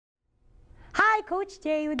Hi, Coach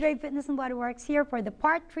Jay with Ray Fitness and Body Works here for the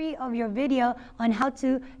part 3 of your video on how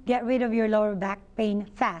to get rid of your lower back pain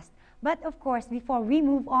fast. But of course, before we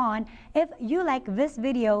move on, if you like this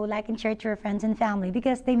video, like and share to your friends and family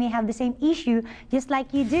because they may have the same issue just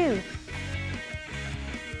like you do.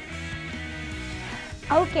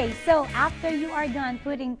 Okay, so after you are done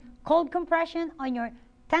putting cold compression on your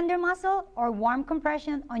tender muscle or warm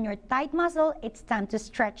compression on your tight muscle, it's time to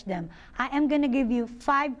stretch them. I am going to give you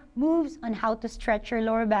 5 moves on how to stretch your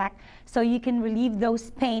lower back so you can relieve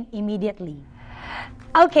those pain immediately.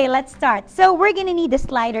 Okay, let's start. So we're going to need a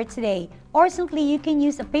slider today, or simply you can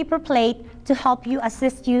use a paper plate to help you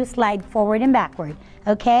assist you slide forward and backward.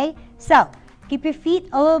 Okay, so keep your feet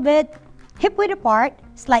a little bit hip width apart,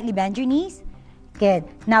 slightly bend your knees. Good.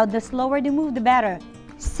 Now the slower the move, the better.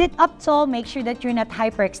 Sit up tall, make sure that you're not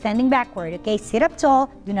hyperextending backward, okay? Sit up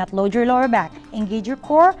tall, do not load your lower back. Engage your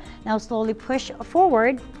core, now slowly push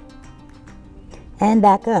forward and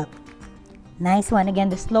back up. Nice one. Again,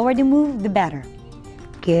 the slower the move, the better.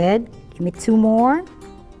 Good. Give me 2 more.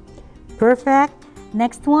 Perfect.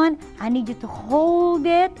 Next one, I need you to hold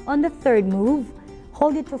it on the 3rd move.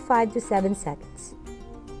 Hold it for 5 to 7 seconds.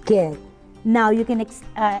 Good. Now you can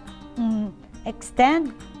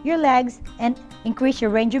extend your legs and increase your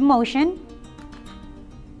range of motion.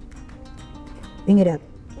 Bring it up.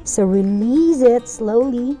 So release it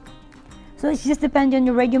slowly. So it just depends on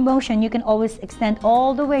your range of motion. You can always extend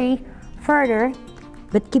all the way further,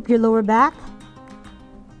 but keep your lower back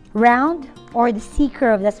round, or the C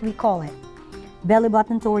curve, as we call it. Belly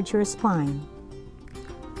button towards your spine.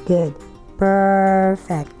 Good.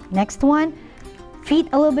 Perfect. Next one, feet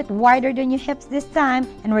a little bit wider than your hips this time,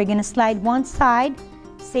 and we're gonna slide one side.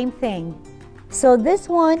 Same thing. So this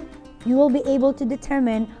one, you will be able to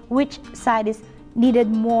determine which side is needed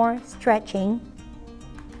more stretching.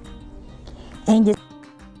 And just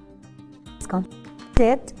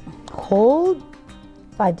sit, hold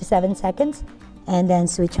 5 to 7 seconds, and then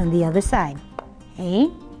switch on the other side. Okay?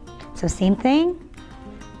 So same thing.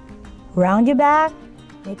 Round your back.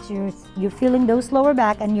 Make sure you're feeling those lower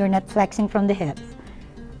back and you're not flexing from the hips.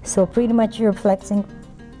 So pretty much you're flexing,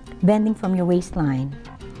 bending from your waistline.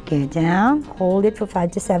 Good. Down, hold it for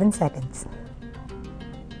 5 to 7 seconds.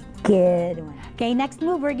 Good one. Okay, next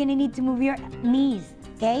move, we're gonna need to move your knees.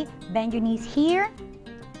 Okay, bend your knees here,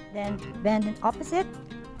 then bend in opposite.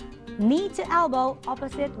 Knee to elbow,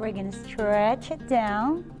 opposite. We're gonna stretch it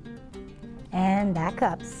down and back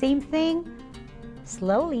up. Same thing,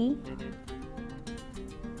 slowly.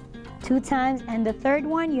 2 times, and the 3rd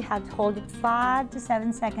one, you have to hold it 5 to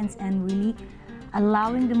 7 seconds and really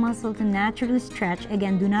allowing the muscle to naturally stretch.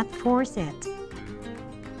 Again, do not force it.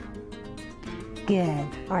 Good.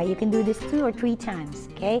 All right, you can do this 2 or 3 times,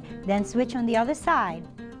 okay? Then switch on the other side.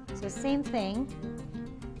 So same thing.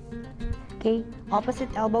 Okay, opposite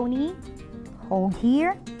elbow knee. Hold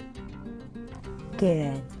here.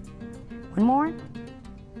 Good. One more.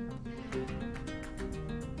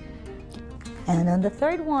 And on the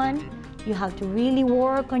 3rd one, you have to really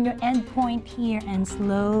work on your end point here and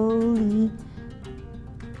slowly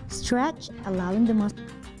stretch, allowing the muscle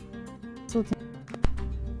to...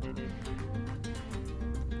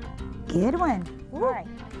 Good one. All right.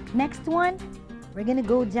 Next one, we're gonna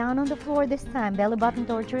go down on the floor this time. Belly button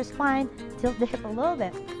towards your spine. Tilt the hip a little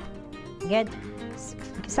bit. Good.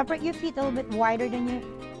 Separate your feet a little bit wider than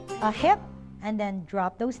your hip, and then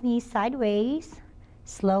drop those knees sideways,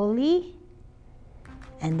 slowly,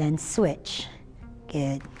 and then switch.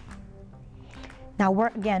 Good. Now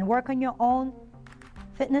work on your own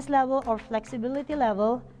fitness level or flexibility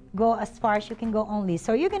level. Go as far as you can go only.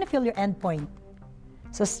 So you're gonna feel your end point.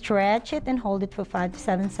 So stretch it and hold it for 5 to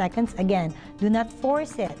 7 seconds. Again, do not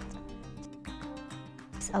force it.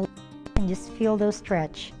 And just feel those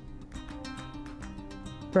stretch.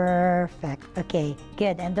 Perfect. Okay,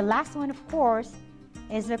 good. And the last one, of course,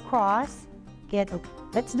 is the cross. Good.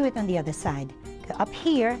 Let's do it on the other side. Go up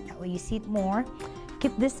here, that way you see it more.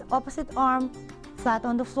 Keep this opposite arm flat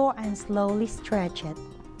on the floor and slowly stretch it.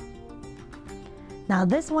 Now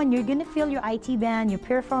this one, you're gonna feel your IT band, your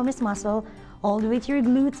piriformis muscle, all the way to your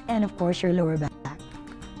glutes, and of course your lower back.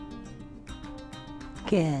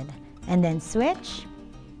 Good. And then switch.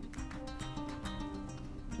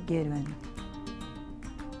 Good one.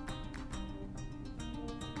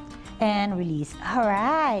 And release. All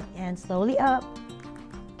right, and slowly up.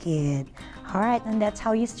 Good. All right, and that's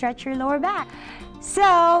how you stretch your lower back.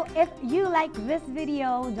 So if you like this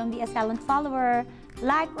video, don't be a silent follower.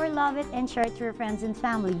 Like or love it and share it to your friends and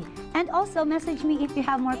family. And also message me if you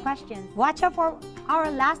have more questions. Watch out for our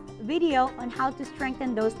last video on how to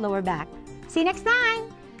strengthen those lower back. See you next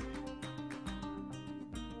time!